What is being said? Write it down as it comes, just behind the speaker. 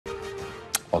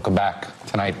Welcome back.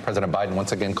 Tonight, President Biden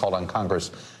once again called on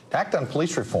Congress to act on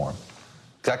police reform.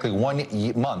 Exactly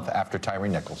 1 month after Tyree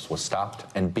Nichols was stopped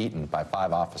and beaten by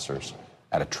 5 officers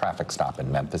at a traffic stop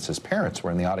in Memphis. His parents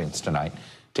were in the audience tonight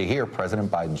to hear President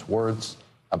Biden's words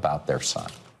about their son.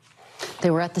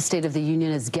 They were at the State of the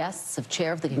Union as guests of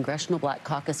Chair of the Congressional Black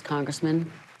Caucus,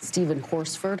 Congressman Stephen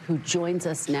Horsford, who joins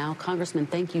us now. Congressman,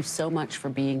 thank you so much for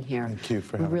being here. Thank you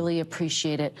for having me. We really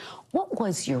appreciate it. What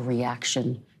was your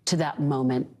reaction to that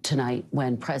moment tonight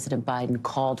when President Biden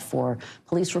called for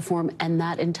police reform, and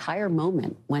that entire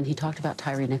moment when he talked about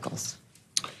Tyree Nichols?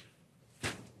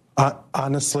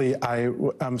 Honestly, I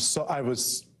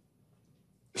was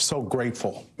so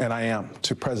grateful, and I am,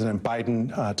 to President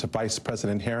Biden, to Vice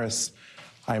President Harris.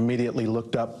 I immediately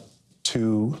looked up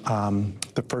to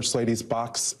the First Lady's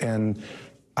box, and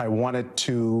I wanted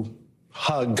to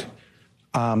hug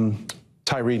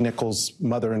Tyree Nichols'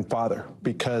 mother and father,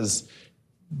 because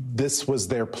this was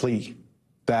their plea,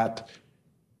 that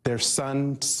their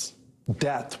son's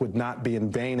death would not be in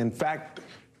vain. In fact,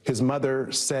 his mother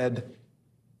said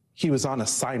he was on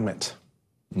assignment.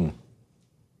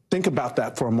 Think about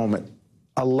that for a moment.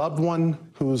 A loved one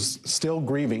who's still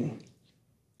grieving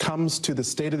comes to the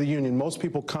State of the Union. Most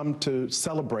people come to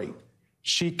celebrate.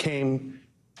 She came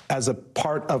as a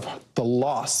part of the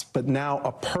loss, but now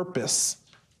a purpose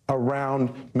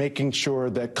around making sure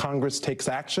that Congress takes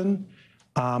action,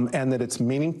 and that it's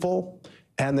meaningful,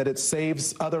 and that it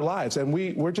saves other lives. And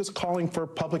we're just calling for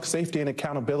public safety and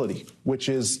accountability, which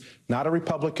is not a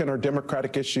Republican or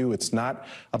Democratic issue. It's not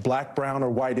a black, brown, or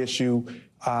white issue.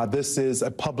 This is a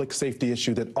public safety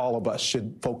issue that all of us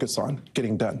should focus on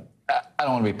getting done. I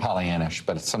don't want to be Pollyannish,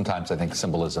 but sometimes I think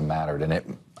symbolism mattered.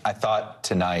 And I thought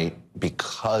tonight,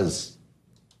 because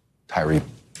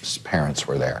Tyree's parents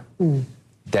were there,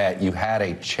 that you had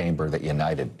a chamber that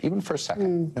united, even for a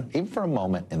second, even for a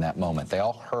moment. In that moment, they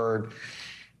all heard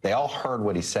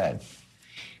what he said.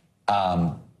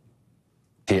 Are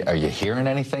you hearing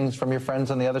anything from your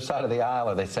friends on the other side of the aisle?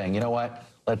 Are they saying, you know what,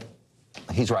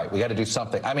 he's right, we got to do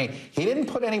something? I mean, he didn't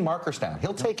put any markers down.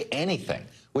 He'll take anything,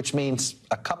 which means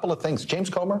a couple of things. James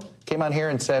Comer came on here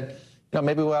and said, you know,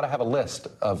 maybe we ought to have a list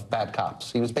of bad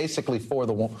cops. He was basically for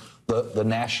the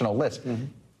national list.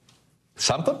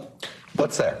 Something?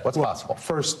 What's there? What's possible?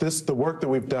 First, the work that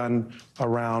we've done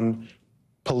around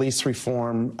police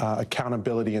reform,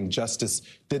 accountability, and justice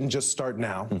didn't just start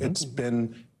now. It's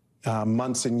been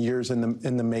months and years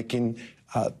in the making.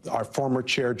 Our former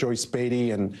chair, Joyce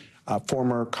Beatty, and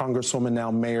former Congresswoman, now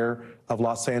Mayor of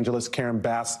Los Angeles, Karen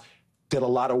Bass, did a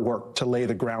lot of work to lay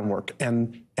the groundwork.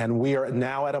 And we are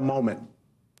now at a moment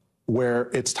where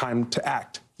it's time to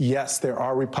act. Yes, there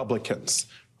are Republicans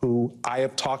who I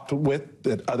have talked with,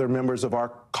 that other members of our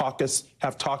caucus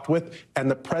have talked with,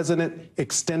 and the president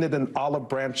extended an olive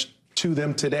branch to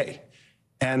them today.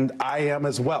 And I am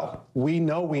as well. We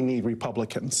know we need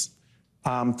Republicans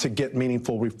to get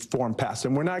meaningful reform passed.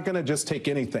 And we're not going to just take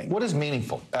anything. What is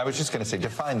meaningful? I was just going to say,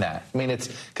 define that. I mean, it's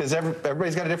because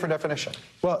everybody's got a different definition.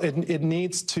 Well, it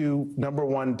needs to, number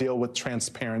one, deal with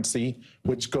transparency,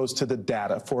 which goes to the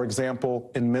data. For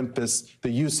example, in Memphis, the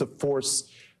use of force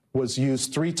was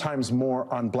used 3 times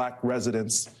more on black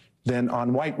residents than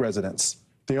on white residents.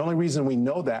 The only reason we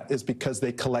know that is because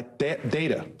they collect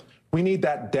data. We need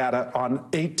that data on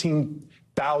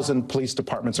 18,000 police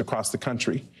departments across the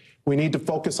country. We need to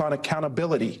focus on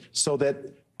accountability so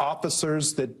that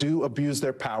officers that do abuse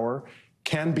their power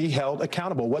can be held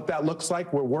accountable. What that looks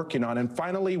like, we're working on. And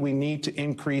finally, we need to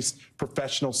increase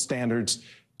professional standards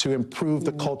to improve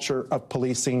the culture of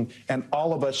policing, and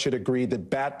all of us should agree that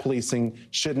bad policing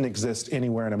shouldn't exist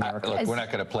anywhere in America. Look, we're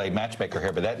not going to play matchmaker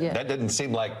here, but that didn't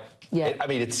seem like, I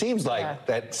mean, it seems like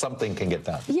that something can get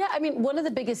done. Yeah, I mean, one of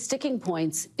the biggest sticking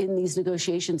points in these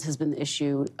negotiations has been the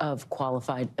issue of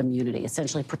qualified immunity,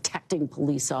 essentially protecting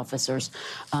police officers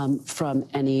from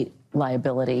any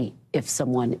liability if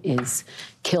someone is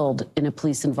killed in a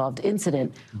police-involved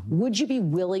incident. Would you be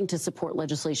willing to support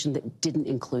legislation that didn't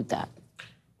include that?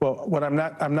 Well, what I'm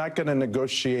not going to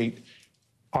negotiate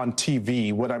on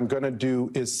TV. What I'm going to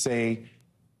do is say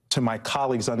to my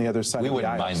colleagues on the other side of the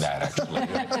aisle. We wouldn't mind that,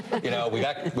 actually. You know,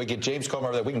 we get James Comer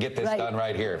over there. We can get this done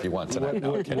right here if you want tonight.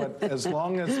 As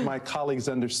long as my colleagues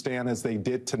understand, as they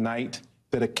did tonight,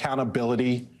 that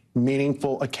accountability,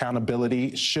 meaningful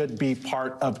accountability, should be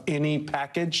part of any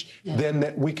package, then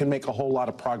that we can make a whole lot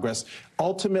of progress.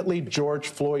 Ultimately, George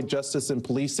Floyd, justice and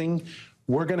policing,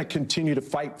 we're going to continue to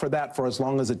fight for that for as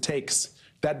long as it takes.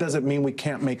 that doesn't mean we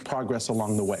can't make progress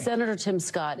along the way. Senator Tim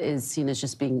Scott is seen as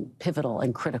just being pivotal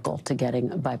and critical to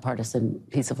getting a bipartisan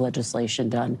piece of legislation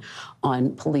done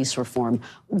on police reform.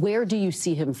 Where do you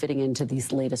see him fitting into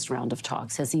these latest round of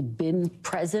talks? Has he been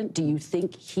present? Do you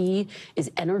think he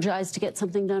is energized to get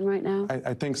something done right now?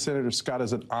 I think Senator Scott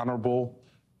is an honorable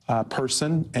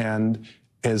person and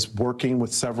is working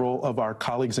with several of our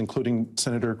colleagues, including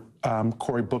Senator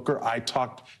Cory Booker. I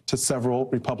talked to several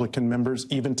Republican members,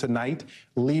 even tonight,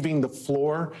 leaving the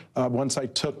floor. Once I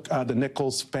took the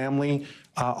Nichols family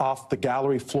off the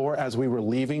gallery floor as we were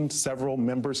leaving, several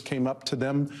members came up to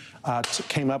them,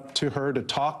 came up to her to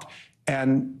talk.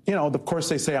 And, you know, of course,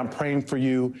 they say, I'm praying for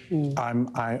you.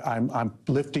 I'm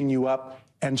lifting you up.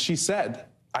 And she said,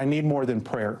 I need more than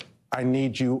prayer. I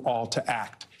need you all to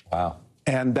act. Wow.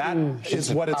 And that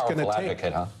is what it's going to take.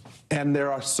 Advocate, huh? And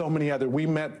there are so many other.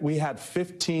 We had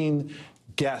 15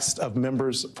 guests of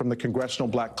members from the Congressional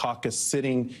Black Caucus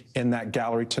sitting in that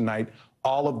gallery tonight,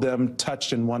 all of them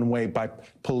touched in one way by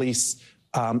police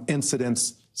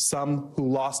incidents, some who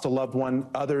lost a loved one,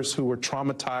 others who were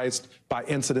traumatized by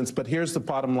incidents. But here's the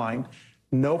bottom line.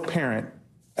 No parent,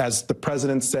 as the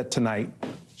president said tonight,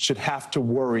 should have to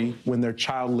worry when their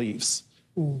child leaves.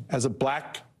 As a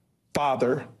Black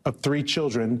father of 3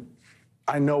 children,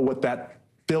 I know what that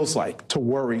feels like, to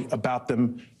worry about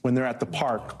them when they're at the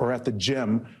park or at the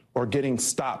gym or getting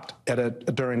stopped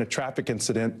during a traffic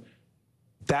incident.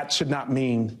 That should not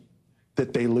mean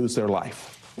that they lose their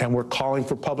life. And we're calling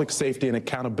for public safety and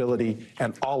accountability,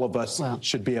 and all of us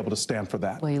should be able to stand for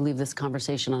that. Well, you leave this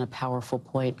conversation on a powerful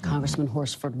point. Congressman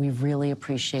Horsford, we really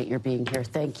appreciate your being here.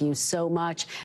 Thank you so much.